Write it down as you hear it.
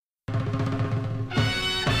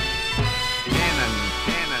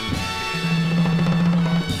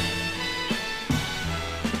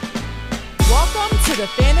to the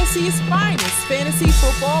Fantasy's finest fantasy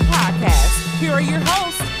football podcast. Here are your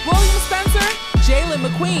hosts, William Spencer, Jalen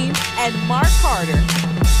McQueen, and Mark Carter.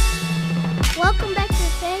 Welcome back to the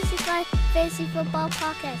Fantasy Football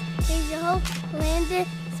Podcast. Here's your host, Landon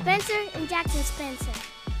Spencer and Jackson Spencer.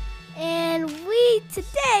 And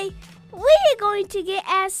today, we are going to get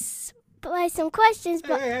asked by some questions.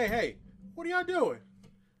 But Hey. What are y'all doing?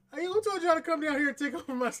 Hey, who told y'all to come down here and take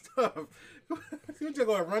over my stuff? You just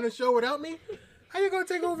gonna run a show without me? How you gonna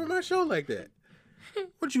take over my show like that?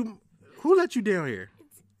 Who let you down here?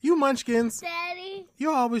 You munchkins. Daddy.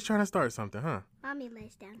 You're always trying to start something, huh? Mommy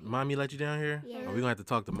lays down here. Mommy let you down here? Yeah. Oh, we're gonna have to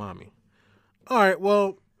talk to mommy. All right,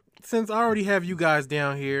 well, since I already have you guys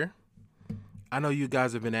down here, I know you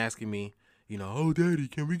guys have been asking me, oh, Daddy,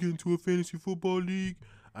 can we get into a fantasy football league?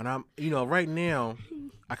 And I'm, right now,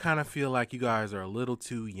 I kind of feel like you guys are a little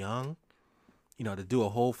too young, to do a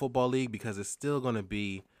whole football league because it's still going to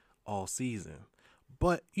be all season.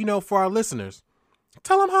 But, for our listeners,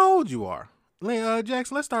 tell them how old you are.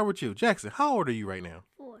 Jackson, let's start with you. Jackson, how old are you right now?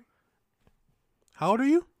 4. How old are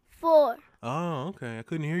you? 4. Oh, okay. I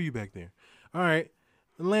couldn't hear you back there. All right.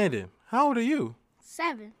 Landon, how old are you?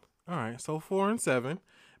 7. All right. So 4 and 7.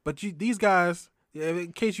 But these guys,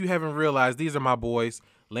 in case you haven't realized, these are my boys,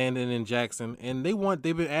 Landon and Jackson. And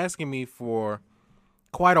they've been asking me for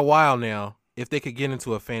quite a while now if they could get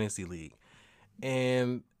into a fantasy league.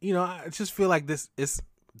 And, I just feel like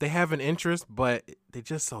they have an interest, but they're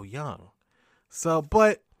just so young. So,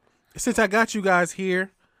 but since I got you guys here,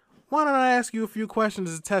 why don't I ask you a few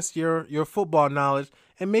questions to test your football knowledge,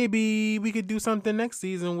 and maybe we could do something next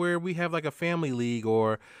season where we have like a family league,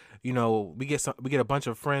 or we get a bunch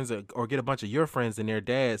of friends or get a bunch of your friends and their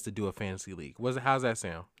dads to do a fantasy league. How's that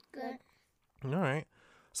sound? Good. All right.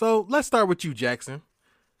 So let's start with you, Jackson.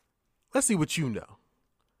 Let's see what you know.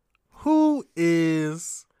 Who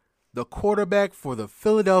is the quarterback for the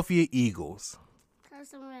Philadelphia Eagles?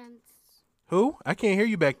 Carson Wentz. Who? I can't hear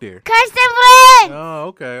you back there. Carson Wentz! Oh,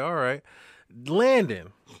 okay. All right.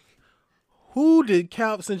 Landon,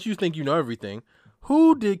 since you think you know everything,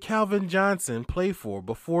 who did Calvin Johnson play for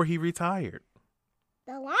before he retired?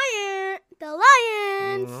 The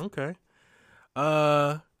Lions. Okay.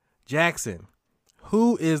 Jackson,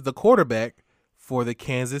 who is the quarterback for the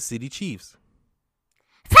Kansas City Chiefs?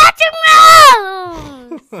 Patrick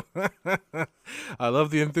Mahomes! I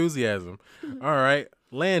love the enthusiasm. All right.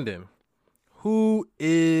 Landon,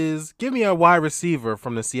 give me a wide receiver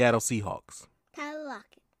from the Seattle Seahawks. Tyler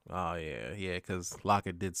Lockett. Oh, yeah, because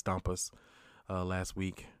Lockett did stomp us last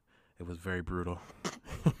week. It was very brutal.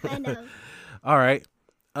 I know. All right.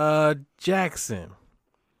 Jackson,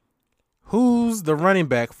 who's the running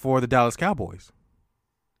back for the Dallas Cowboys?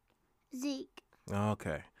 Zeke.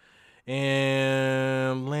 Okay.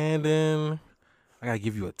 And Landon, I got to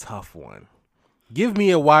give you a tough one. Give me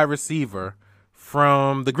a wide receiver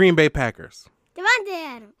from the Green Bay Packers. Devontae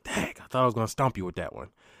Adams. Dang, I thought I was going to stomp you with that one.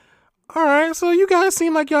 All right, so you guys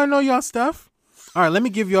seem like y'all know y'all stuff. All right, let me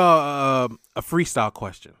give y'all a freestyle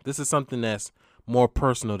question. This is something that's more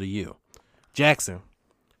personal to you. Jackson,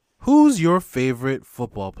 who's your favorite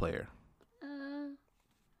football player?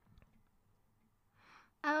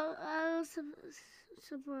 I was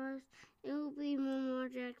surprised. It would be Lamar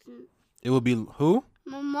Jackson. It would be who?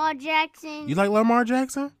 Lamar Jackson. You like Lamar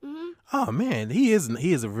Jackson? Mm-hmm. Oh man, he is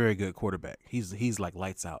a very good quarterback. He's like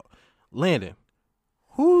lights out. Landon,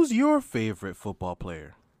 who's your favorite football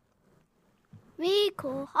player?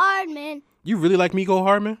 Mecole Hardman. You really like Mecole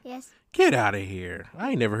Hardman? Yes. Get out of here.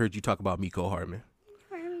 I ain't never heard you talk about Mecole Hardman.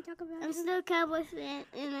 I'm still a Cowboys fan,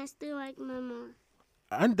 and I still like Lamar.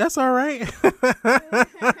 That's all right.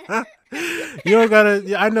 You don't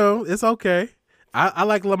gotta. I know it's okay. I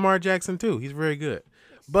like Lamar Jackson too. He's very good.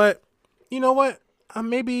 But you know what?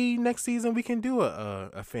 Maybe next season we can do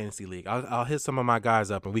a fantasy league. I'll hit some of my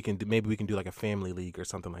guys up and we can do like a family league or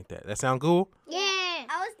something like that. That sound cool? Yeah.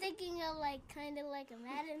 I was thinking of kind of like a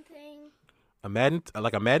Madden thing. A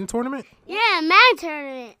Madden tournament? Yeah, a Madden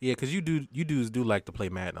tournament. Yeah, because you dudes do like to play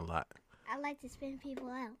Madden a lot. I like to spin people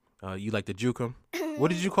out. You like to juke them?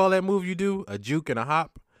 What did you call that move you do? A juke and a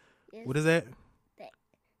hop? Yes. What is that?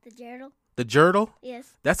 The Jurdle. The Jurdle?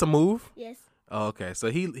 Yes. That's a move? Yes. Oh, okay. So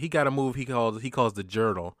he got a move he calls the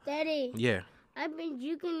Jurdle. Daddy. Yeah. I've been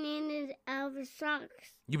juking Landon out of his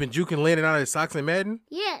socks. You been juking Landon out of his socks in Madden?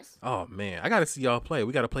 Yes. Oh man, I gotta see y'all play.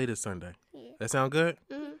 We gotta play this Sunday. Yeah. That sound good?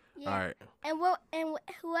 Mm-hmm. Yeah. All right. And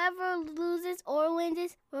whoever loses or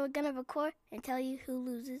wins, we're gonna record and tell you who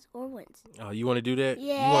loses or wins. Oh, you want to do that?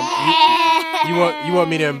 Yeah. You want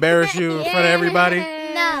me to embarrass you in front of everybody?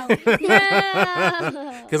 No.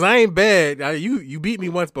 Because I ain't bad. You beat me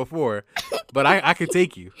once before, but I could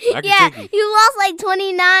take you. I can take you. You lost like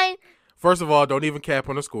 29. First of all, don't even cap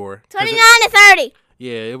on the score. 29 to 30.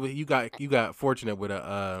 Yeah, you got fortunate with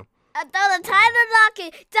a. I thought the Tyler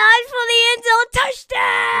Lockett dives for the end zone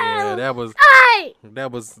touchdown. Yeah, that was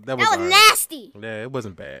That was nasty. Yeah, it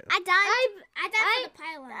wasn't bad. I died for the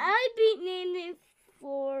pylon. I beat Nene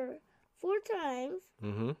four times.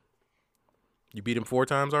 Mhm. You beat him 4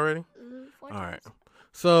 times already? All right.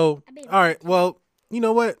 So, all right. Well, you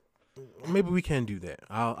know what? Maybe we can do that.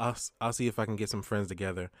 I'll see if I can get some friends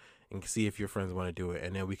together and see if your friends want to do it,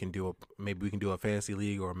 and then we can do a fantasy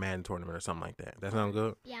league or a Madden tournament or something like that. That sound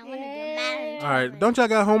good? Yeah, I want to do a Madden. All right. Don't y'all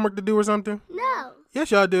got homework to do or something? No.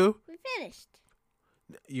 Yes, y'all do. We finished.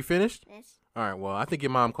 You finished? Yes. All right. Well, I think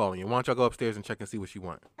your mom calling you. Why don't y'all go upstairs and check and see what she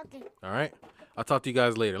wants? Okay. All right. I'll talk to you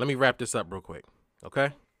guys later. Let me wrap this up real quick.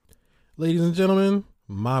 Okay. Ladies and gentlemen,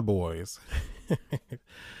 my boys.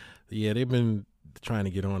 Yeah, they've been trying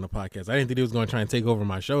to get on the podcast. I didn't think they was going to try and take over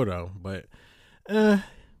my show though, but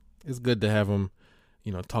it's good to have them,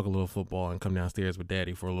 talk a little football and come downstairs with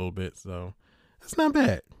Daddy for a little bit. So it's not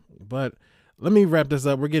bad. But let me wrap this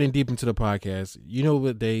up. We're getting deep into the podcast. You know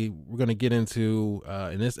what we're going to get into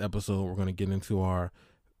in this episode. We're going to get into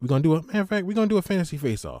we're going to do a fantasy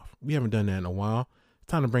face-off. We haven't done that in a while.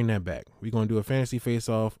 It's time to bring that back. We're going to do a fantasy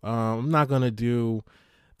face-off. I'm not going to do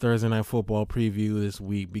Thursday Night Football preview this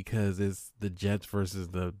week because it's the Jets versus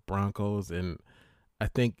the Broncos, and I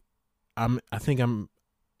think I'm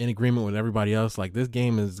in agreement with everybody else. Like, this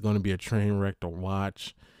game is going to be a train wreck to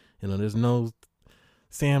watch. There's no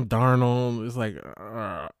Sam Darnold. It's like,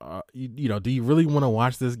 do you really want to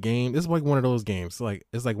watch this game? It's like one of those games.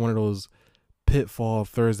 It's like one of those pitfall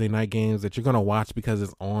Thursday night games that you're going to watch because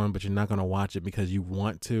it's on, but you're not going to watch it because you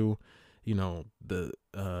want to. The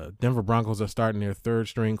Denver Broncos are starting their 3rd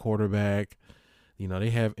string quarterback. They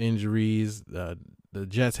have injuries. The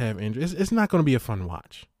Jets have injuries. It's not going to be a fun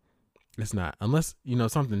watch. It's not, unless,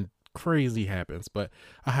 something crazy happens, but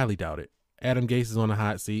I highly doubt it. Adam Gase is on the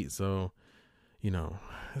hot seat, so,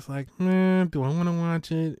 it's like, man, do I want to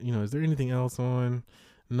watch it? Is there anything else on?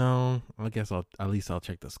 No, I guess I'll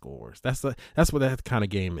check the scores. That's what that kind of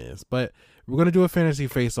game is. But we're going to do a fantasy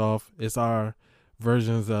face-off. It's our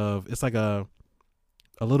versions of, it's like a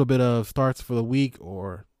little bit of starts for the week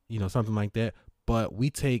or, something like that. But we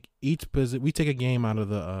take a game out of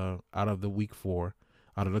the week 4,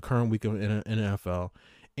 out of the current week in the NFL,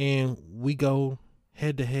 and we go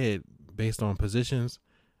head to head based on positions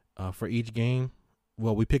for each game.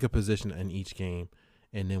 Well, we pick a position in each game,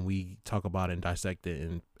 and then we talk about it and dissect it,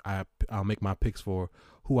 and I'll make my picks for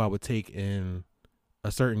who I would take in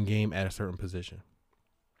a certain game at a certain position.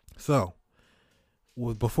 So,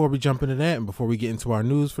 before we jump into that and before we get into our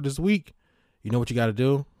news for this week, you know what you got to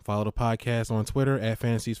do? Follow the podcast on Twitter at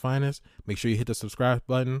Fantasy's Finest. Make sure you hit the subscribe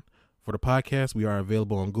button for the podcast. We are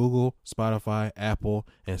available on Google, Spotify, Apple,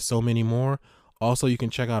 and so many more. Also, you can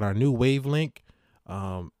check out our new Wave link.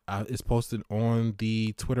 It's posted on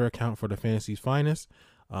the Twitter account for the Fantasy's Finest.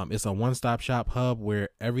 It's a one-stop shop hub where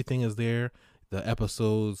everything is there. The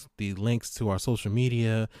episodes, the links to our social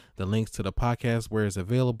media, the links to the podcast where it's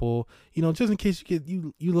available. Just in case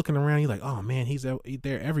you looking around, you're like, oh man, he's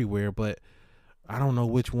there everywhere, but I don't know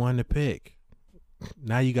which one to pick.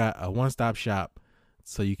 Now you got a one-stop shop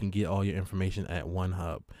so you can get all your information at one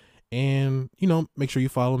hub. And, make sure you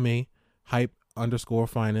follow me,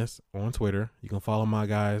 hype_finest on Twitter. You can follow my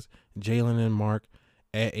guys, Jalen and Mark,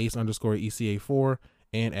 at ace_ECA4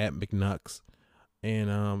 and at McNucks. And,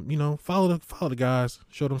 follow the guys,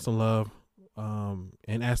 show them some love,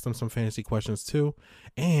 and ask them some fantasy questions too.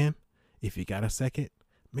 And if you got a second,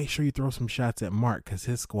 make sure you throw some shots at Mark because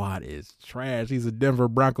his squad is trash. He's a Denver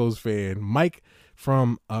Broncos fan. Mike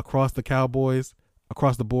from Across the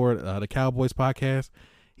Board, the Cowboys podcast,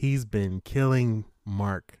 he's been killing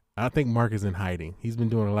Mark. I think Mark is in hiding. He's been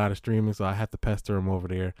doing a lot of streaming, so I have to pester him over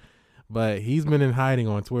there. But he's been in hiding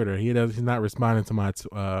on Twitter. He's not responding to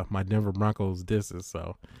my Denver Broncos disses,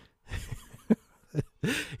 so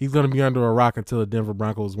he's going to be under a rock until the Denver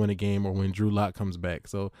Broncos win a game or when Drew Lock comes back.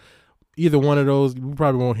 So either one of those, we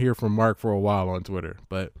probably won't hear from Mark for a while on Twitter.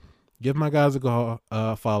 But give my guys a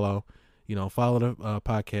follow. Follow the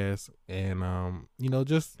podcast and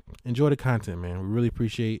just enjoy the content, man. We really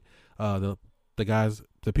appreciate the guys,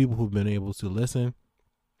 the people who've been able to listen.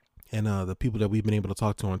 And the people that we've been able to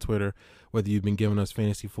talk to on Twitter, whether you've been giving us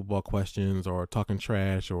fantasy football questions or talking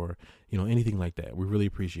trash or, anything like that. We really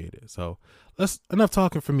appreciate it. So enough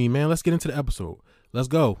talking for me, man. Let's get into the episode. Let's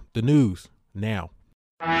go. The news now.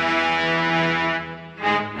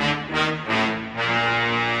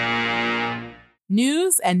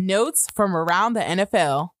 news and notes from around the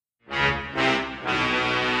NFL.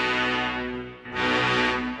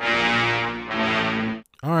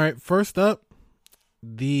 All right, first up,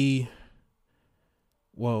 this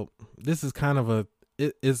is kind of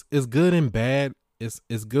it's good and bad.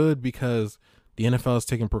 It's good because the NFL is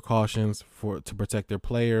taking precautions to protect their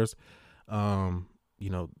players.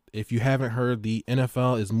 If you haven't heard, the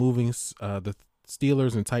NFL is moving the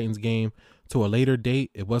Steelers and Titans game to a later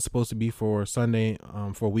date. It was supposed to be for Sunday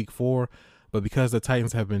for week 4, but because the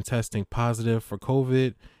Titans have been testing positive for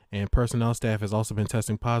COVID and personnel staff has also been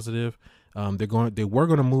testing positive, they were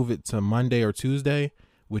going to move it to Monday or Tuesday,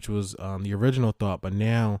 which was the original thought. But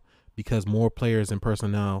now, because more players and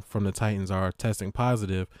personnel from the Titans are testing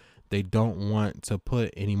positive, they don't want to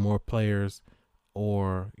put any more players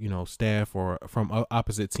or staff or from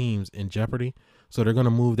opposite teams in jeopardy. So they're going to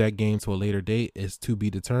move that game to a later date. It's to be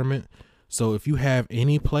determined. So if you have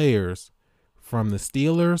any players from the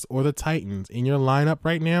Steelers or the Titans in your lineup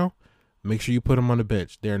right now, make sure you put them on the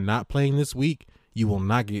bench. They're not playing this week. You will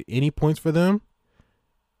not get any points for them.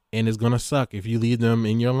 And it's going to suck if you leave them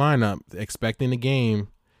in your lineup expecting the game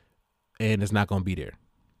and it's not going to be there.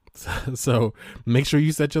 So make sure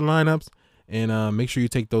you set your lineups and make sure you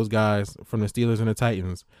take those guys from the Steelers and the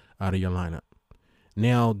Titans out of your lineup.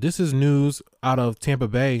 Now, this is news out of Tampa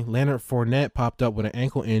Bay. Leonard Fournette popped up with an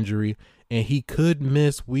ankle injury, and he could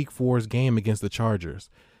miss Week 4's game against the Chargers.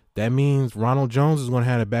 That means Ronald Jones is going to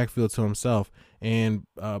have the backfield to himself. And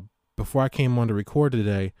before I came on to record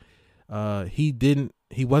today,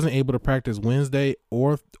 he wasn't able to practice Wednesday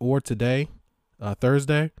or today,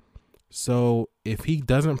 Thursday. So if he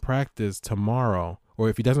doesn't practice tomorrow, or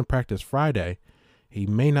if he doesn't practice Friday, he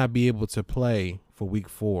may not be able to play for Week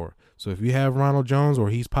 4. So if you have Ronald Jones or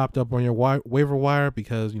he's popped up on your waiver wire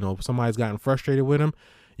because somebody's gotten frustrated with him,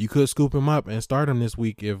 you could scoop him up and start him this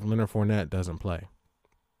week if Leonard Fournette doesn't play.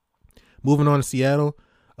 Moving on to Seattle,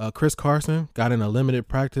 Chris Carson got in a limited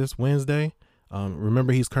practice Wednesday.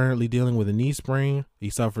 Remember, he's currently dealing with a knee sprain. He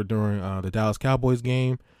suffered during the Dallas Cowboys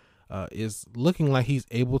game. It's looking like he's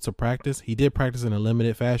able to practice. He did practice in a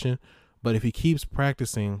limited fashion, but if he keeps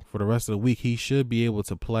practicing for the rest of the week, he should be able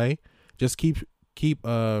to play. Just keep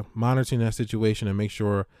monitoring that situation and make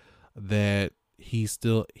sure that he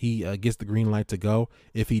gets the green light to go.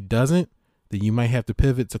 If he doesn't, then you might have to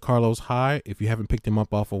pivot to Carlos Hyde. If you haven't picked him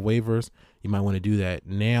up off of waivers, you might want to do that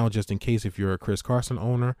now, just in case if you're a Chris Carson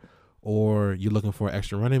owner or you're looking for an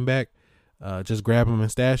extra running back, just grab him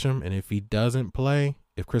and stash him. And if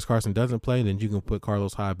Chris Carson doesn't play, then you can put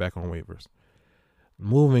Carlos Hyde back on waivers.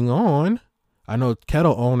 Moving on, I know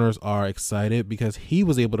Kettle owners are excited because he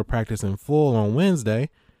was able to practice in full on Wednesday,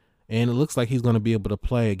 and it looks like he's going to be able to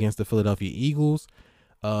play against the Philadelphia Eagles.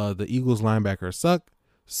 The Eagles linebackers suck,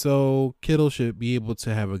 so Kittle should be able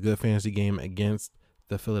to have a good fantasy game against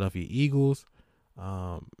the Philadelphia Eagles.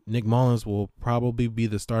 Nick Mullins will probably be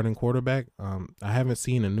the starting quarterback. I haven't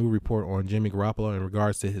seen a new report on Jimmy Garoppolo in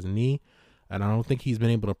regards to his knee, and I don't think he's been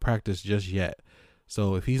able to practice just yet.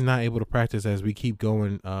 So if he's not able to practice as we keep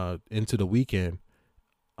going into the weekend,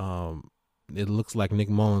 it looks like Nick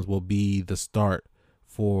Mullins will be the start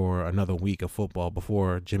for another week of football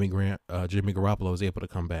before Jimmy Garoppolo is able to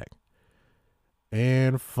come back.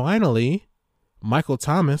 And finally, Michael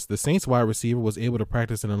Thomas, the Saints wide receiver, was able to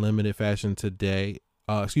practice in a limited fashion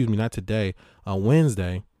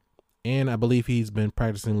Wednesday. And I believe he's been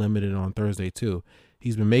practicing limited on Thursday too.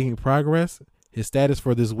 He's been making progress. His status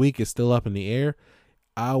for this week is still up in the air.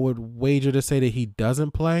 I would wager to say that he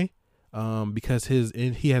doesn't play because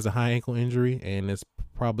he has a high ankle injury, and it's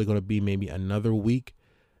probably going to be maybe another week.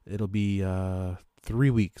 It'll be 3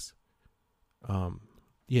 weeks.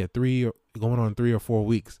 3 going on 3 or 4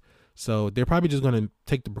 weeks. So they're probably just going to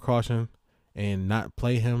take the precaution and not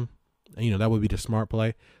play him. That would be the smart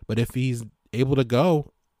play. But if he's able to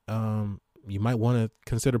go, you might want to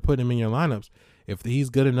consider putting him in your lineups. If he's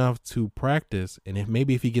good enough to practice, and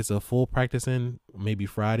if he gets a full practice in, maybe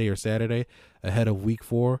Friday or Saturday ahead of Week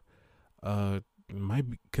 4, might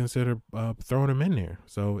consider throwing him in there.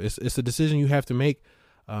 So it's a decision you have to make.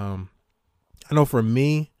 I know for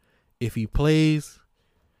me, if he plays,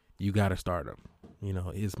 you got to start him.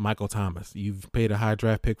 It's Michael Thomas. You've paid a high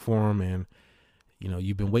draft pick for him, and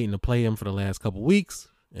you've been waiting to play him for the last couple weeks,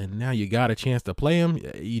 and now you got a chance to play him.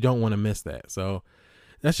 You don't want to miss that. So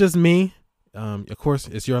that's just me. Of course,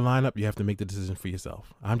 it's your lineup. You have to make the decision for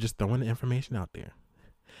yourself. I'm just throwing the information out there.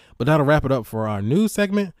 But that'll wrap it up for our news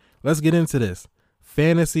segment. Let's get into this.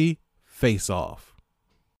 Fantasy Face-Off.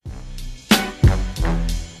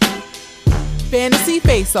 Fantasy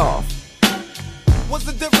Face-Off. What's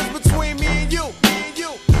the difference between me and you?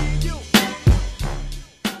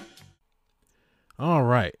 All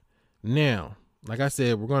right. Now, like I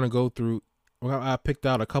said, we're going to go through. I picked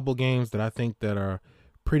out a couple games that I think that are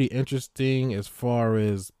pretty interesting as far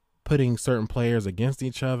as putting certain players against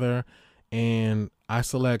each other. And I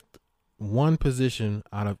select one position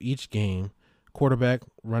out of each game: quarterback,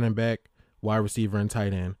 running back, wide receiver, and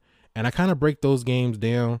tight end. And I kind of break those games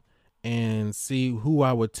down and see who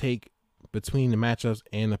I would take between the matchups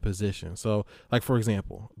and the position. So, like, for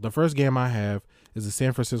example, the first game I have is the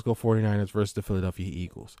San Francisco 49ers versus the Philadelphia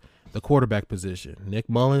Eagles. The quarterback position, Nick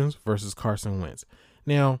Mullins versus Carson Wentz.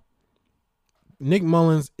 Now, Nick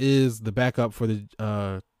Mullins is the backup for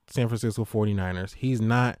the San Francisco 49ers. He's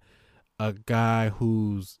not a guy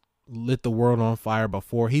who's lit the world on fire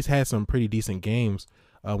before. He's had some pretty decent games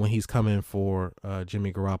when he's come in for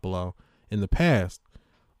Jimmy Garoppolo in the past.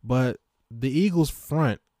 But the Eagles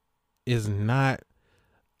front is not,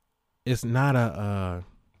 it's not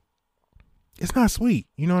sweet.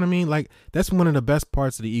 You know what I mean? Like, that's one of the best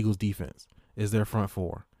parts of the Eagles defense is their front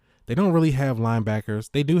four. They don't really have linebackers.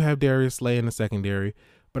 They do have Darius Slay in the secondary,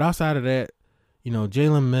 but outside of that, you know,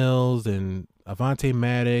 Jalen Mills and Avonte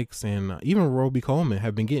Maddox and even Roby Coleman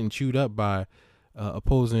have been getting chewed up by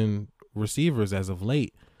opposing receivers as of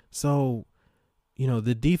late. So, you know,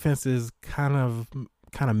 the defense is kind of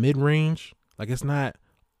mid-range. Like, it's not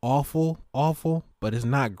awful, but it's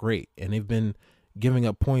not great. And they've been giving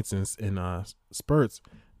up points in spurts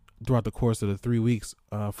throughout the course of the 3 weeks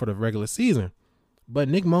for the regular season. But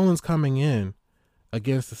Nick Mullins coming in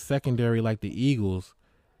against a secondary like the Eagles,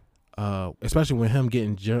 especially with him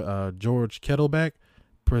getting George Kittle back,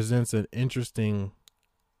 presents an interesting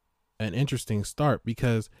start.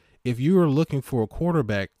 Because if you are looking for a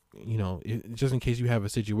quarterback, you know, just in case you have a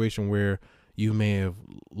situation where you may have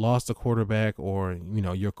lost a quarterback or, you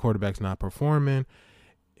know, your quarterback's not performing,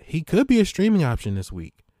 he could be a streaming option this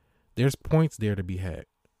week. There's points there to be had.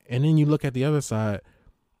 And then you look at the other side,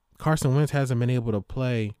 Carson Wentz hasn't been able to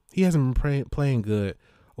play. He hasn't been playing good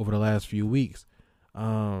over the last few weeks.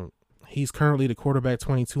 He's currently the quarterback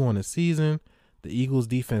 22 on the season. The Eagles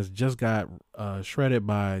defense just got shredded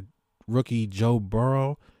by rookie Joe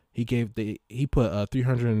Burrow. He put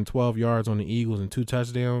 312 yards on the Eagles and 2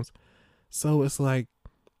 touchdowns. So it's like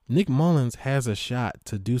Nick Mullins has a shot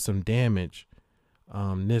to do some damage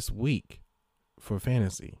this week for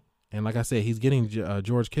fantasy. And like I said, he's getting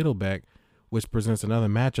George Kittle back, which presents another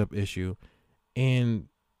matchup issue. And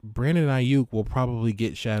Brandon Ayuk will probably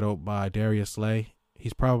get shadowed by Darius Slay.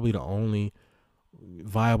 He's probably the only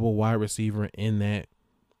viable wide receiver in that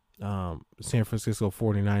San Francisco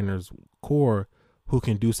 49ers core who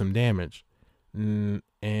can do some damage. And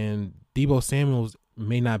Deebo Samuels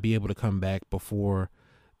may not be able to come back before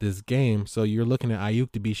this game. So you're looking at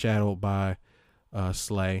Ayuk to be shadowed by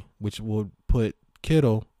Slay, which will put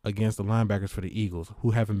Kittle against the linebackers for the Eagles,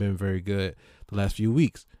 who haven't been very good the last few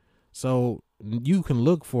weeks. So you can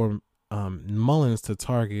look for Mullins to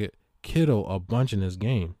target Kittle a bunch in this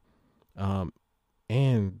game.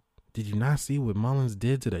 And did you not see what Mullins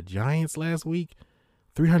did to the Giants last week?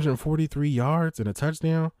 343 yards and a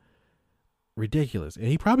touchdown. Ridiculous. And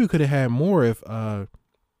he probably could have had more if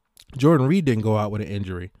Jordan Reed didn't go out with an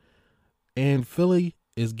injury. And Philly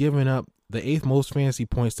is giving up the 8th most fantasy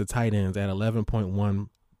points to tight ends at 11.1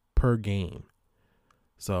 per game.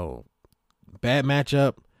 So, bad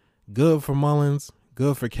matchup. Good for Mullins.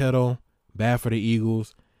 Good for Kittle. Bad for the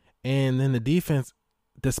Eagles. And then the defense,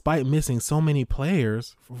 despite missing so many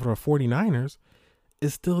players for the 49ers,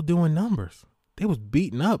 is still doing numbers. They was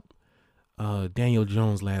beating up Daniel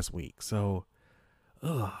Jones last week. So,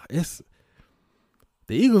 the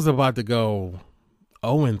Eagles are about to go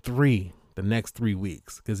 0-3 the next 3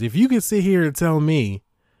 weeks. Because if you can sit here and tell me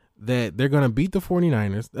that they're going to beat the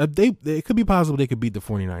 49ers, it could be possible they could beat the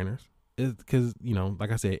 49ers. Because, you know,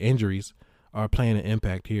 like I said, injuries are playing an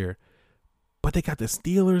impact here. But they got the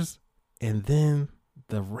Steelers and then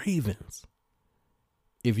the Ravens.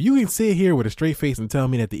 If you can sit here with a straight face and tell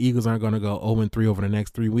me that the Eagles aren't going to go 0-3 over the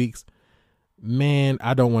next 3 weeks, man,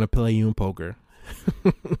 I don't want to play you in poker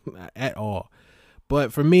at all.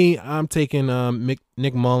 But for me, I'm taking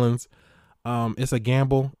Nick Mullins. It's a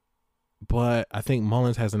gamble, but I think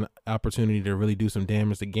Mullins has an opportunity to really do some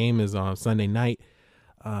damage. The game is on Sunday night.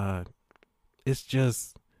 It's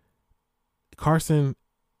just Carson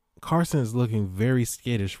is looking very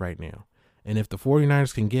skittish right now. And if the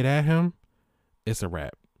 49ers can get at him, it's a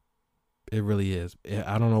wrap. It really is.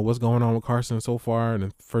 I don't know what's going on with Carson so far in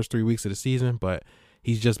the first 3 weeks of the season, but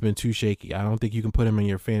he's just been too shaky. I don't think you can put him in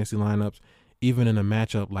your fantasy lineups, even in a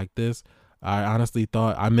matchup like this. I honestly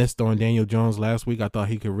thought I missed on Daniel Jones last week. I thought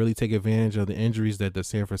he could really take advantage of the injuries that the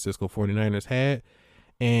San Francisco 49ers had,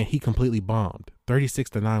 and he completely bombed.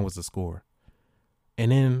 36-9 was the score.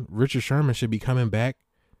 And then Richard Sherman should be coming back,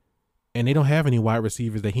 and they don't have any wide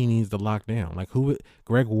receivers that he needs to lock down. Like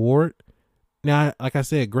Greg Ward. Now, like I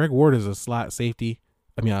said, Greg Ward is a slot safety.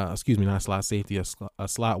 I mean, excuse me, not slot safety, a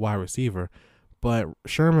slot wide receiver. But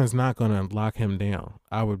Sherman's not going to lock him down.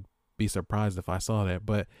 I would be surprised if I saw that.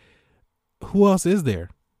 But who else is there?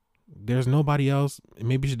 There's nobody else.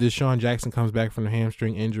 Maybe Deshaun Jackson comes back from the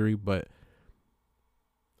hamstring injury, but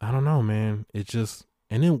I don't know, man. It just,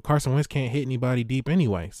 and then Carson Wentz can't hit anybody deep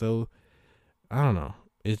anyway. So I don't know.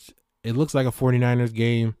 It looks like a 49ers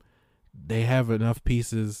game. They have enough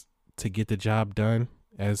pieces to get the job done,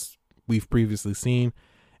 as we've previously seen.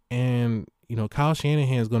 And, you know, Kyle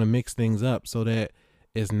Shanahan is going to mix things up so that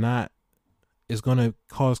it's going to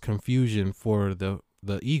cause confusion for the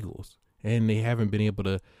Eagles. And they haven't been able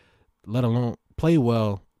to, let alone play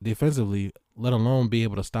well defensively, let alone be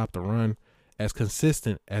able to stop the run as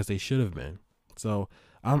consistent as they should have been. So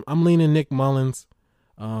I'm leaning Nick Mullins.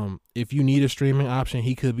 If you need a streaming option,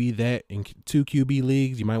 he could be that in 2 QB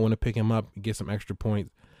leagues. You might want to pick him up and get some extra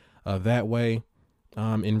points that way.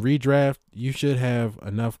 In redraft, you should have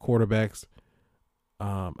enough quarterbacks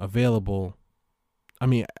available. I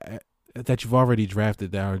mean, that you've already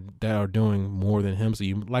drafted that are doing more than him, so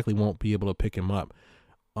you likely won't be able to pick him up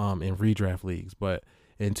in redraft leagues. But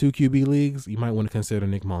in 2 QB leagues, you might want to consider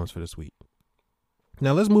Nick Mullins for this week.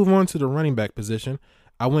 Now let's move on to the running back position.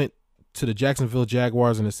 I went to the Jacksonville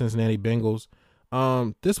Jaguars and the Cincinnati Bengals.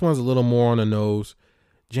 This one's a little more on the nose.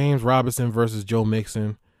 James Robinson versus Joe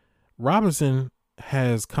Mixon. Robinson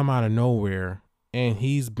has come out of nowhere, and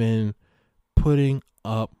he's been putting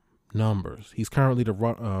up numbers. He's currently the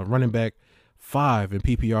running back 5 in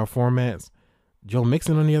PPR formats. Joe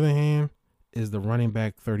Mixon, on the other hand, is the running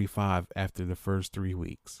back 35 after the first 3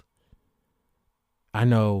 weeks. I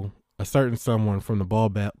know a certain someone from the Ball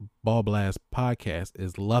Blast podcast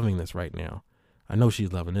is loving this right now. I know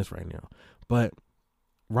she's loving this right now. But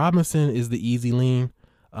Robinson is the easy lean.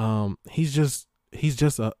 He's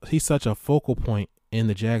such a focal point in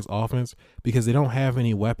the Jags offense because they don't have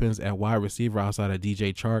any weapons at wide receiver outside of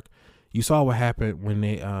DJ Chark. You saw what happened when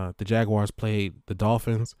the Jaguars played the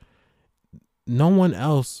Dolphins. No one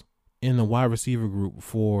else in the wide receiver group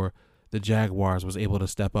for the Jaguars was able to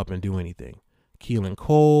step up and do anything. Keelan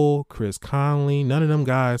Cole, Chris Conley, none of them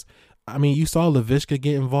guys. I mean, you saw Laviska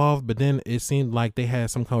get involved, but then it seemed like they had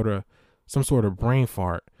some sort of brain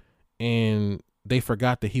fart, and they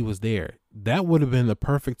forgot that he was there. That would have been the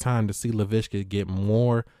perfect time to see Laviska get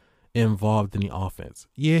more involved in the offense.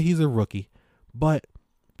 Yeah, he's a rookie, but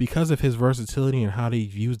because of his versatility and how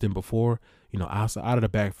they've used him before, you know, out of the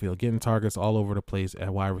backfield, getting targets all over the place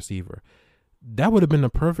at wide receiver, that would have been the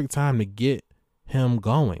perfect time to get him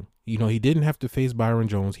going. You know, he didn't have to face Byron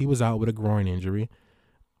Jones. He was out with a groin injury,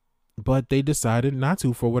 but they decided not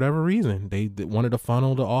to for whatever reason. They wanted to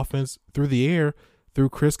funnel the offense through the air through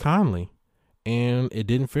Chris Conley, and it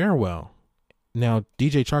didn't fare well. Now,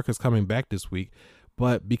 DJ Chark is coming back this week,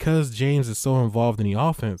 but because James is so involved in the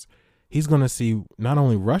offense, he's going to see not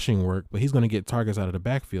only rushing work, but he's going to get targets out of the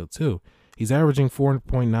backfield too. He's averaging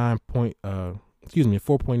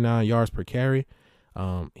 4.9 yards per carry.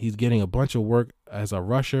 He's getting a bunch of work as a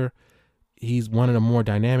rusher. He's one of the more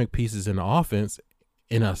dynamic pieces in the offense,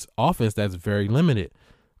 in an offense that's very limited.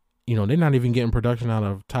 You know, they're not even getting production out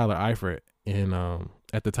of Tyler Eifert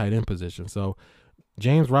at the tight end position. So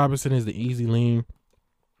James Robinson is the easy lean.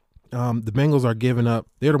 The Bengals are giving up.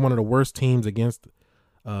 They're one of the worst teams against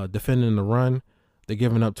defending the run. They're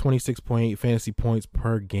giving up 26.8 fantasy points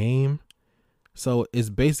per game. So it's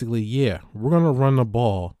basically, yeah, we're going to run the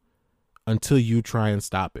ball until you try and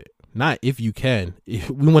stop it. Not if you can.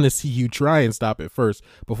 We want to see you try and stop it first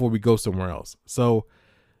before we go somewhere else. So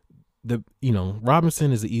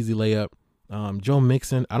Robinson is an easy layup. Joe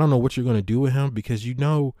Mixon, I don't know what you're going to do with him because you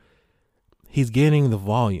know he's getting the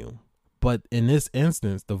volume. But in this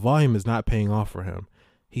instance, the volume is not paying off for him.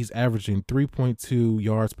 He's averaging 3.2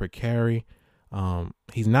 yards per carry.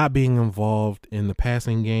 He's not being involved in the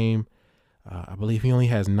passing game. I believe he only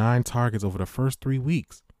has 9 targets over the first 3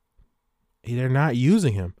 weeks. They're not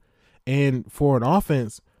using him. And for an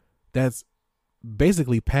offense that's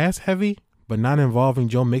basically pass heavy, but not involving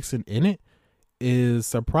Joe Mixon in it, is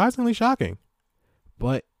surprisingly shocking.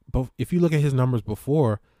 But if you look at his numbers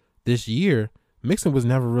before this year, Mixon was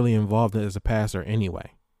never really involved as a passer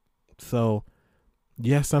anyway. So,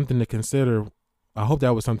 yeah, something to consider. I hope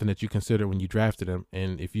that was something that you considered when you drafted him.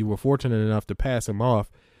 And if you were fortunate enough to pass him off,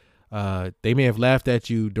 they may have laughed at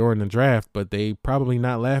you during the draft, but they probably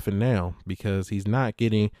not laughing now because he's not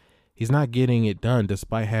getting it done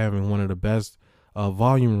despite having one of the best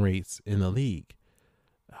volume rates in the league.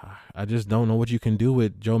 I just don't know what you can do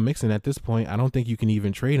with Joe Mixon at this point. I don't think you can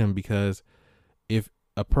even trade him, because if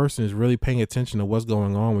a person is really paying attention to what's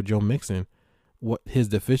going on with Joe Mixon, what his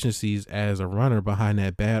deficiencies as a runner behind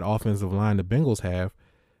that bad offensive line the Bengals have,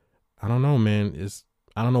 I don't know, man.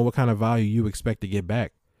 I don't know what kind of value you expect to get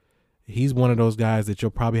back. He's one of those guys that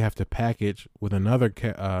you'll probably have to package with another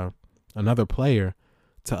player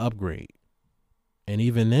to upgrade. And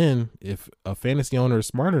even then, if a fantasy owner is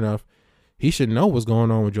smart enough, he should know what's going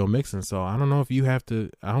on with Joe Mixon. So I don't know if he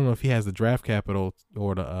has the draft capital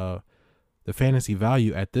or the fantasy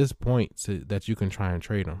value at this point that you can try and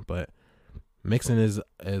trade him. But Mixon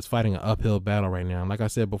is fighting an uphill battle right now. Like I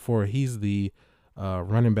said before, he's the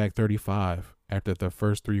running back 35 after the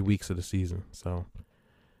first 3 weeks of the season. So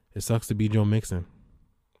it sucks to be Joe Mixon.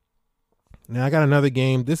 Now I got another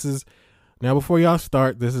game. Now before y'all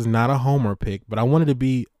start, this is not a homer pick, but I wanted to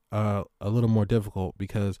be a little more difficult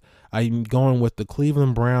because I'm going with the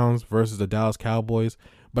Cleveland Browns versus the Dallas Cowboys,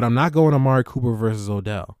 but I'm not going Amari Cooper versus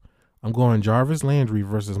Odell. I'm going Jarvis Landry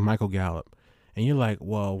versus Michael Gallup. And you're like,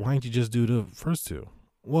 well, why don't you just do the first two?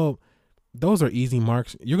 Well, those are easy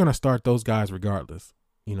marks. You're going to start those guys regardless.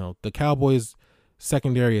 You know, the Cowboys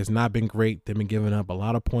secondary has not been great. They've been giving up a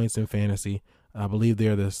lot of points in fantasy. I believe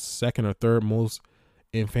they're the second or third most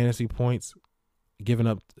in fantasy points given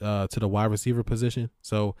up to the wide receiver position.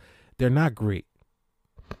 So they're not great.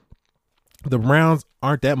 The Browns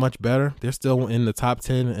aren't that much better. They're still in the top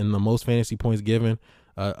 10 in the most fantasy points given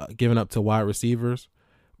up to wide receivers.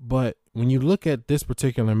 But when you look at this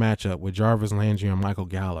particular matchup with Jarvis Landry and Michael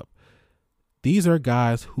Gallup, these are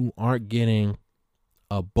guys who aren't getting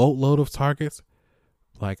a boatload of targets.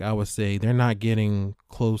 Like I would say, they're not getting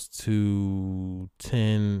close to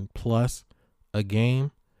 10 plus a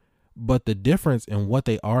game. But the difference in what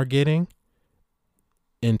they are getting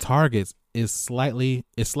in targets is slightly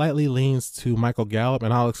leans to Michael Gallup,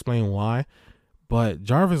 and I'll explain why. But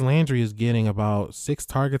Jarvis Landry is getting about 6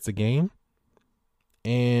 targets a game.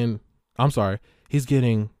 And he's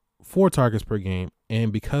getting 4 targets per game.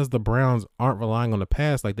 And because the Browns aren't relying on the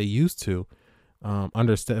pass like they used to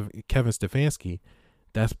under Kevin Stefanski,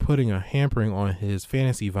 that's putting a hampering on his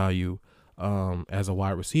fantasy value as a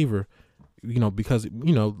wide receiver. You know, because,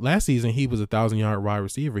 you know, last season he was 1,000-yard wide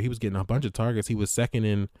receiver. He was getting a bunch of targets. He was second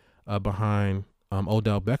in behind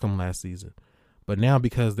Odell Beckham last season. But now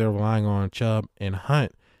because they're relying on Chubb and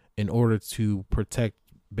Hunt in order to protect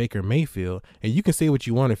Baker Mayfield, and you can say what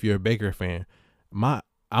you want if you're a Baker fan.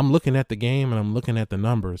 I'm looking at the game and I'm looking at the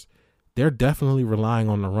numbers. They're definitely relying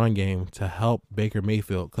on the run game to help Baker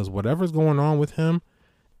Mayfield because whatever's going on with him,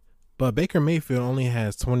 but Baker Mayfield only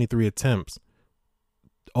has 23 attempts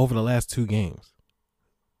over the last 2 games.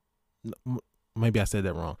 Maybe I said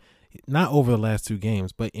that wrong. Not over the last 2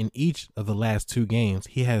 games, but in each of the last 2 games,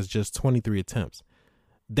 he has just 23 attempts.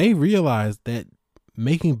 They realize that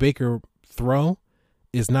making Baker throw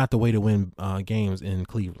is not the way to win games in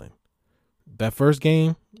Cleveland. That first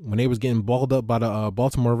game, when they was getting balled up by the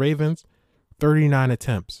Baltimore Ravens, 39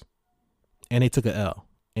 attempts, and they took an L,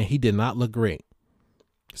 and he did not look great.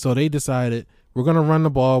 So they decided, we're going to run the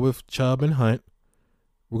ball with Chubb and Hunt.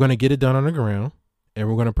 We're going to get it done on the ground, and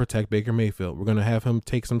we're going to protect Baker Mayfield. We're going to have him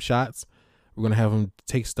take some shots. We're going to have him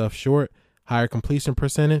take stuff short, higher completion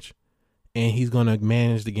percentage, and he's going to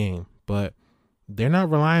manage the game. But they're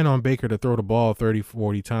not relying on Baker to throw the ball 30,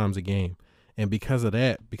 40 times a game. And because of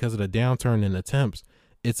that, because of the downturn in attempts,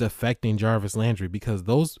 it's affecting Jarvis Landry because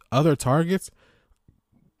those other targets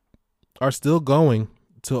are still going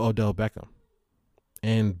to Odell Beckham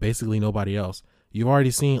and basically nobody else. You've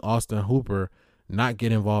already seen Austin Hooper not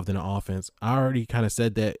get involved in the offense. I already kind of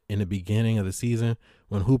said that in the beginning of the season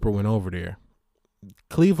when Hooper went over there.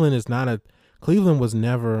 Cleveland was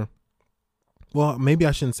never, well, maybe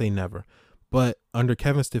I shouldn't say never, but under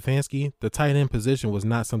Kevin Stefanski, the tight end position was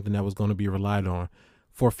not something that was going to be relied on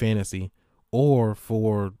for fantasy or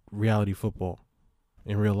for reality football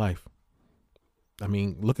in real life. I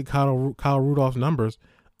mean, look at Kyle Rudolph's numbers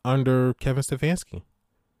under Kevin Stefanski.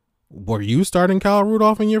 Were you starting Kyle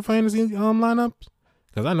Rudolph in your fantasy lineups?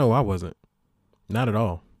 Because I know I wasn't. Not at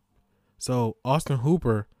all. So Austin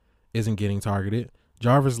Hooper isn't getting targeted.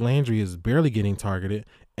 Jarvis Landry is barely getting targeted.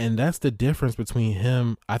 And that's the difference between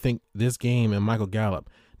him, I think, this game and Michael Gallup.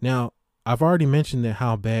 Now, I've already mentioned that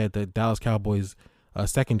how bad the Dallas Cowboys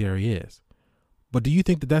secondary is. But do you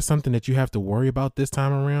think that that's something that you have to worry about this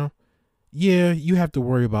time around? Yeah, you have to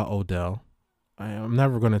worry about Odell. I'm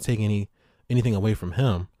never going to take anything away from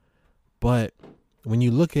him. But when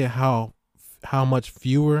you look at how much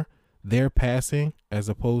fewer they're passing as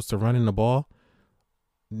opposed to running the ball,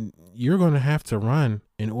 you're going to have to run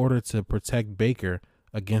in order to protect Baker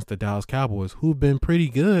against the Dallas Cowboys, who've been pretty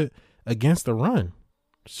good against the run,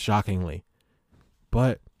 shockingly.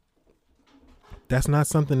 But that's not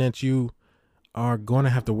something that you are going to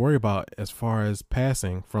have to worry about as far as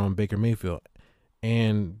passing from Baker Mayfield.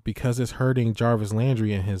 And because it's hurting Jarvis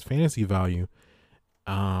Landry and his fantasy value,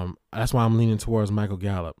 that's why I'm leaning towards Michael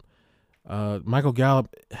Gallup. Michael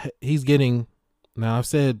Gallup, he's getting, now I've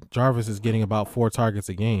said Jarvis is getting about 4 targets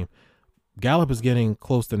a game. Gallup is getting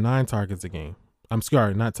close to 9 targets a game. I'm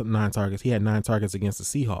sorry, not 9 targets. He had 9 targets against the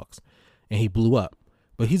Seahawks, and he blew up.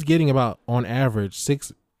 But he's getting about, on average,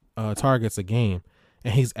 6 targets a game,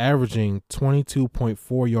 and he's averaging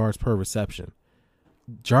 22.4 yards per reception.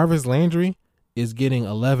 Jarvis Landry is getting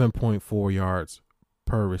 11.4 yards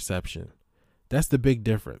per reception. That's the big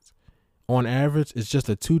difference. On average, it's just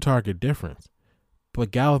a 2-target difference.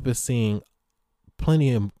 But Gallup is seeing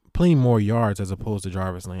plenty more yards as opposed to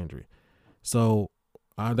Jarvis Landry. So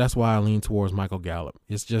that's why I lean towards Michael Gallup.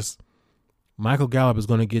 It's just Michael Gallup is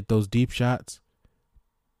going to get those deep shots,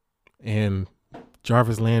 and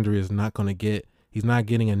Jarvis Landry is not going to get. He's not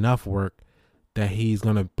getting enough work that he's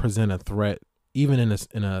going to present a threat, even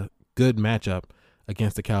in a good matchup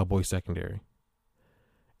against the Cowboys secondary.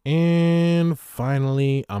 And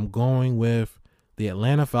finally, I'm going with the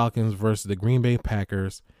Atlanta Falcons versus the Green Bay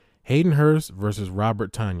Packers. Hayden Hurst versus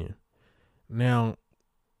Robert Tonyan. Now,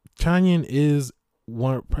 Tonyan is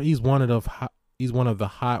he's one of the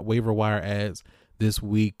hot waiver wire ads this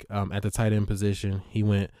week at the tight end position. He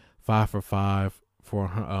went 5 for 5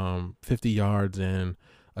 for 50 yards and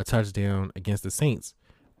a touchdown against the Saints.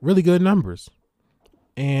 Really good numbers.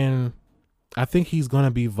 And I think he's going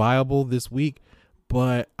to be viable this week,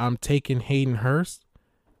 but I'm taking Hayden Hurst,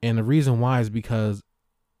 and the reason why is because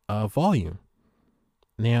of volume.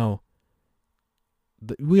 Now,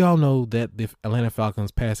 we all know that the Atlanta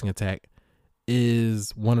Falcons passing attack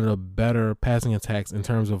is one of the better passing attacks in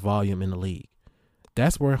terms of volume in the league.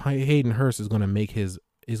 That's where Hayden Hurst is going to make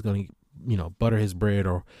butter his bread,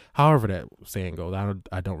 or however that saying goes.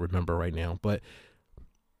 I don't remember right now, but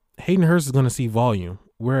Hayden Hurst is going to see volume.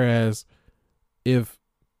 Whereas if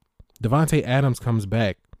Devontae Adams comes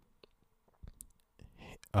back,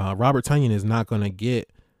 Robert Tonyan is not going to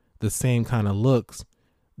get the same kind of looks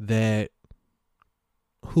that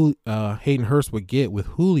Hayden Hurst would get with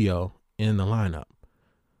Julio in the lineup.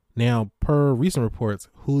 Now, per recent reports,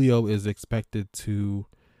 Julio is expected to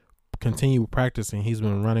continue practicing. He's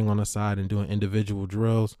been running on the side and doing individual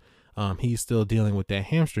drills. He's still dealing with that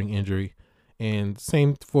hamstring injury, and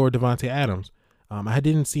same for Devontae Adams. I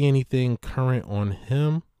didn't see anything current on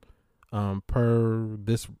him per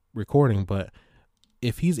this recording, but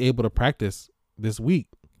if he's able to practice this week,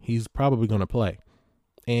 he's probably going to play.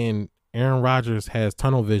 And Aaron Rodgers has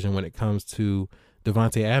tunnel vision when it comes to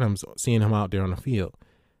Devontae Adams, seeing him out there on the field.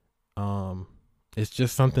 It's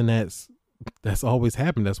just something that's always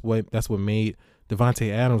happened. That's what made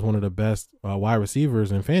Devontae Adams one of the best wide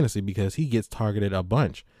receivers in fantasy, because he gets targeted a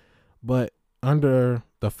bunch. But under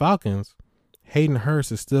the Falcons, Hayden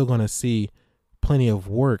Hurst is still going to see plenty of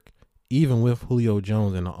work, even with Julio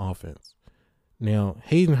Jones in the offense. Now,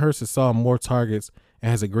 Hayden Hurst has saw more targets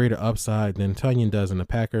and has a greater upside than Tonyan does in the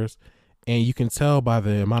Packers, and you can tell by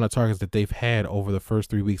the amount of targets that they've had over the first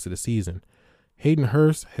 3 weeks of the season. Hayden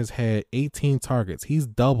Hurst has had 18 targets. He's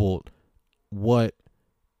doubled what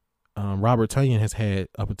Robert Tonyan has had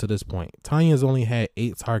up until this point. Tonyan has only had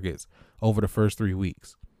 8 targets over the first 3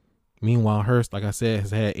 weeks. Meanwhile, Hurst, like I said,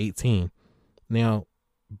 has had 18. Now,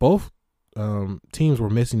 both teams were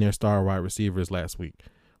missing their star wide receivers last week.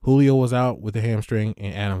 Julio was out with a hamstring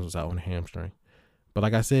and Adams was out with a hamstring. But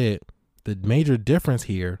like I said, the major difference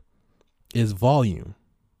here is volume.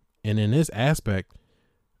 And in this aspect,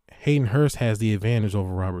 Hayden Hurst has the advantage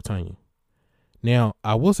over Robert Tonyan. Now,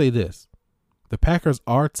 I will say this. The Packers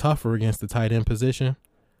are tougher against the tight end position.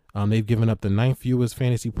 They've given up the 9th fewest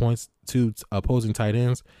fantasy points to opposing tight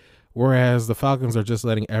ends, whereas the Falcons are just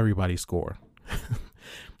letting everybody score.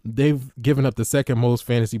 They've given up the 2nd most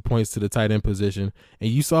fantasy points to the tight end position, and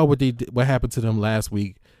you saw what happened to them last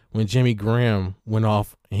week when Jimmy Graham went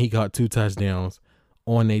off and he got 2 touchdowns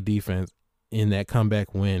on their defense in that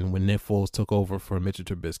comeback win when Nick Foles took over for Mitchell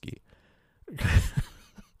Trubisky.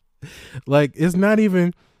 Like, it's not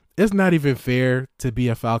even fair to be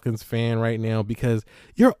a Falcons fan right now, because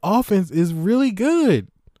your offense is really good.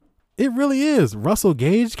 It really is. Russell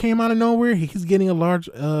Gage came out of nowhere. He's getting a large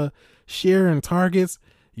share in targets.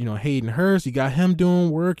 You know, Hayden Hurst, you got him doing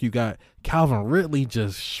work. You got Calvin Ridley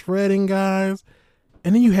just shredding guys.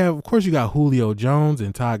 And then you got Julio Jones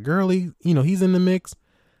and Todd Gurley. You know, he's in the mix.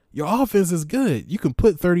 Your offense is good. You can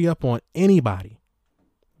put 30 up on anybody.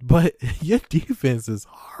 But your defense is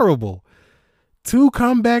horrible. 2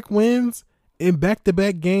 comeback wins in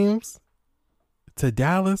back-to-back games to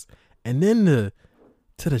Dallas, and then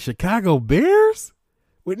to the Chicago Bears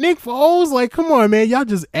with Nick Foles. Like, come on, man. Y'all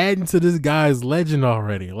just adding to this guy's legend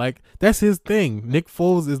already. Like, that's his thing. Nick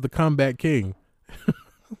Foles is the comeback king.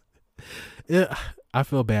 Yeah, I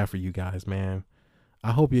feel bad for you guys, man.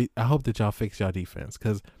 I hope that y'all fix y'all defense,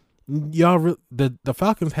 because the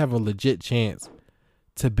Falcons have a legit chance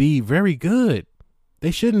to be very good.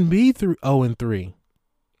 They shouldn't be 0-3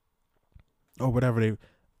 or whatever their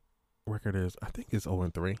record is. I think it's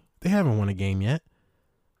 0-3. They haven't won a game yet.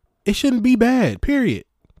 It shouldn't be bad, period.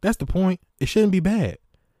 That's the point. It shouldn't be bad.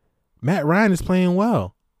 Matt Ryan is playing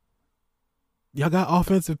well. Y'all got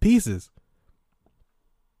offensive pieces.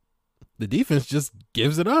 The defense just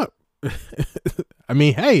gives it up. I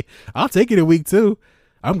mean, hey, I'll take it in week 2.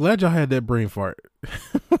 I'm glad y'all had that brain fart.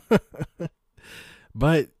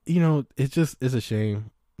 But, it's a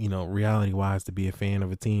shame, reality-wise, to be a fan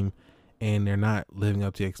of a team and they're not living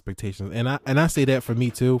up to expectations. And I say that for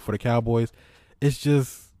me, too, for the Cowboys. It's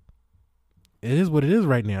just, it is what it is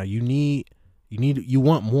right now. You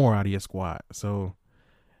want more out of your squad. So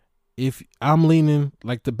if I'm leaning,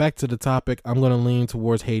 back to the topic, I'm going to lean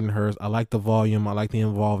towards Hayden Hurst. I like the volume. I like the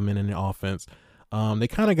involvement in the offense. They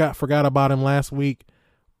kind of forgot about him last week,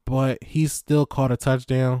 but he's still caught a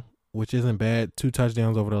touchdown, which isn't bad. 2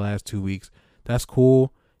 touchdowns over the last 2 weeks. That's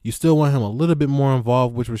cool. You still want him a little bit more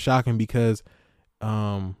involved, which was shocking because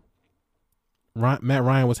Matt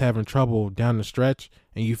Ryan was having trouble down the stretch,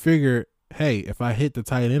 and you figure, hey, if I hit the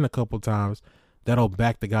tight end a couple times, that'll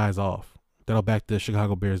back the guys off. That'll back the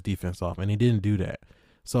Chicago Bears defense off, and he didn't do that.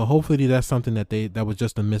 So hopefully that's something that was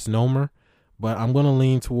just a misnomer. But I'm going to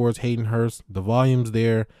lean towards Hayden Hurst. The volume's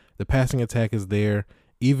there. The passing attack is there.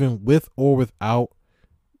 Even with or without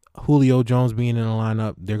Julio Jones being in the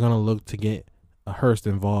lineup, they're going to look to get Hurst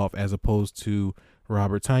involved as opposed to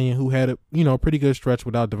Robert Tonyan, who had a pretty good stretch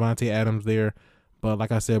without Davante Adams there. But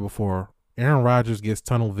like I said before, Aaron Rodgers gets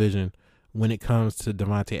tunnel vision when it comes to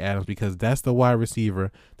Davante Adams because that's the wide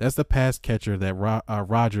receiver, that's the pass catcher that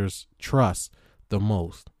Rodgers trusts the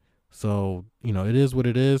most. So, it is what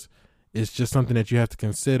it is. It's just something that you have to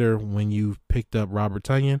consider when you've picked up Robert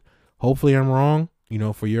Tonyan. Hopefully I'm wrong,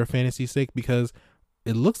 for your fantasy sake, because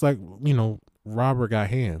it looks like, Robert got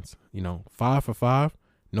hands, 5 for 5,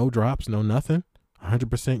 no drops, no nothing,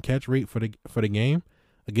 100% catch rate for the game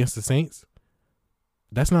against the Saints.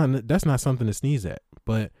 That's not something to sneeze at,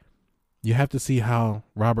 but you have to see how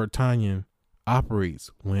Robert Tonyan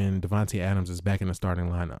operates when Davante Adams is back in the starting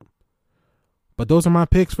lineup. But those are my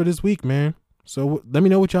picks for this week, man. So let me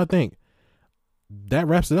know what y'all think. That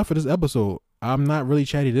wraps it up for this episode. I'm not really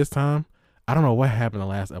chatty this time. I don't know what happened the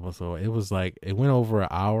last episode. It was it went over an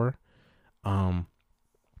hour.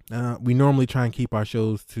 We normally try and keep our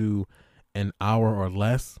shows to an hour or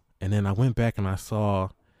less. And then I went back and I saw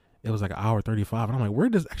it was like 1:35. And I'm like, where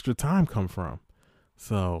did this extra time come from?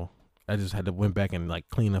 So I just had to went back and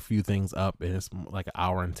clean a few things up. And it's like 1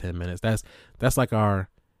 hour and 10 minutes. That's like our,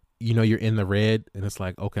 you're in the red and it's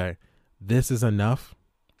like, okay, this is enough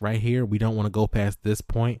right here. We don't want to go past this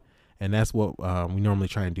point. And that's what we normally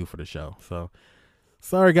try and do for the show. So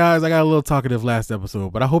sorry, guys. I got a little talkative last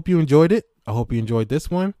episode, but I hope you enjoyed it. I hope you enjoyed this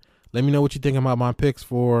one. Let me know what you think about my picks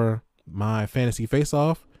for my fantasy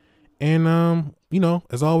face-off. And,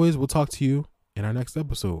 as always, we'll talk to you in our next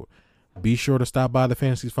episode. Be sure to stop by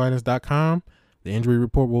thefantasyfinance.com. The injury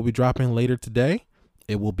report will be dropping later today.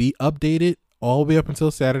 It will be updated all the way up until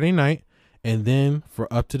Saturday night. And then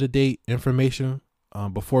for up-to-the-date information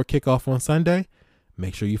before kickoff on Sunday,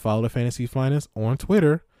 make sure you follow the Fantasy Finance on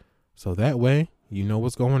Twitter. So that way you know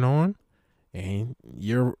what's going on and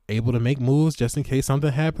you're able to make moves just in case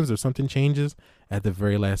something happens or something changes at the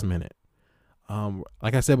very last minute.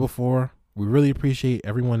 Like I said before, we really appreciate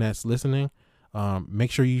everyone that's listening.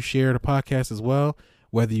 Make sure you share the podcast as well.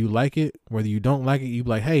 Whether you like it, whether you don't like it, you be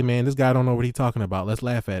like, hey, man, this guy don't know what he's talking about. Let's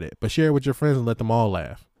laugh at it. But share it with your friends and let them all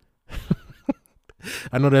laugh.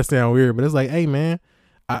 I know that sounds weird, but it's like, hey, man,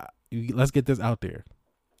 let's get this out there.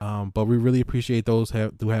 But we really appreciate those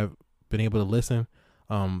who have been able to listen,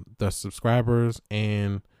 the subscribers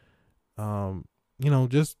and,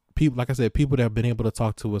 just people, like I said, people that have been able to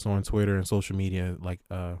talk to us on Twitter and social media,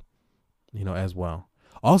 as well.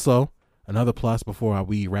 Also, another plus before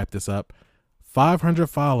we wrap this up, 500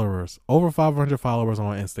 followers, over 500 followers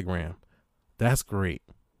on Instagram. That's great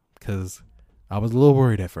because I was a little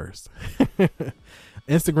worried at first.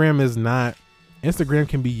 Instagram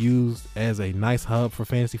can be used as a nice hub for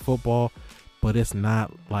fantasy football, but it's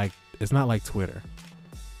not like Twitter.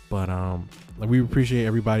 But we appreciate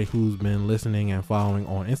everybody who's been listening and following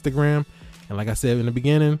on Instagram. And like I said in the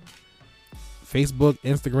beginning, Facebook,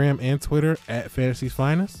 Instagram, and Twitter at Fantasy's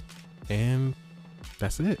Finest. And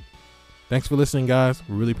that's it. Thanks for listening, guys.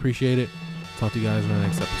 We really appreciate it. Talk to you guys in the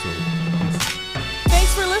next episode. Peace.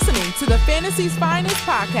 Thanks for listening to the Fantasy's Finest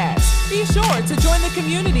podcast. Be sure to join the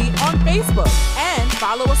community on Facebook and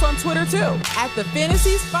follow us on Twitter too at the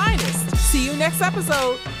Fantasy's Finest. See you next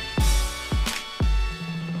episode.